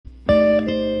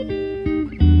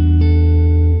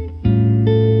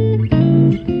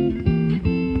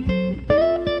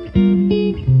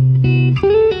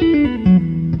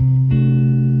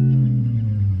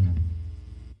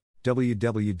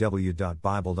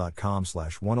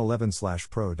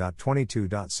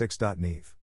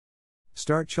www.bible.com/111/pro.22.6.neve.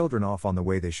 Start children off on the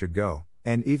way they should go,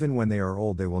 and even when they are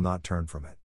old they will not turn from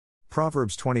it.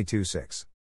 Proverbs 22:6.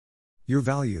 Your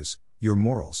values, your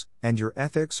morals, and your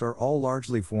ethics are all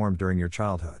largely formed during your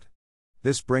childhood.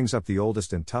 This brings up the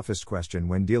oldest and toughest question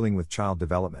when dealing with child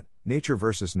development: nature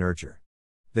versus nurture.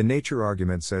 The nature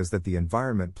argument says that the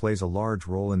environment plays a large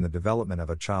role in the development of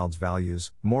a child's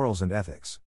values, morals, and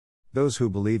ethics. Those who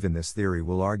believe in this theory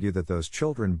will argue that those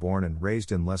children born and raised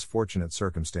in less fortunate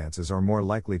circumstances are more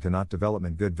likely to not develop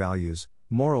good values,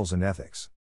 morals, and ethics.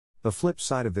 The flip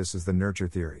side of this is the nurture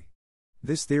theory.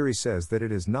 This theory says that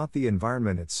it is not the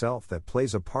environment itself that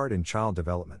plays a part in child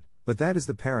development, but that is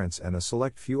the parents and a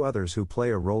select few others who play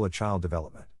a role in child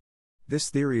development. This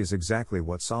theory is exactly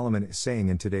what Solomon is saying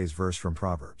in today's verse from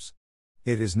Proverbs.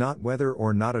 It is not whether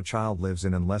or not a child lives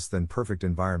in a less than perfect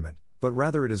environment, but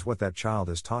rather it is what that child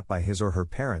is taught by his or her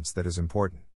parents that is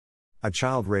important. A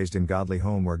child raised in godly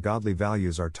home where godly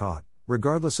values are taught,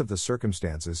 regardless of the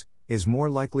circumstances, is more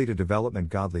likely to develop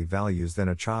godly values than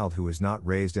a child who is not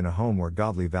raised in a home where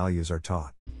godly values are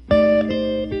taught.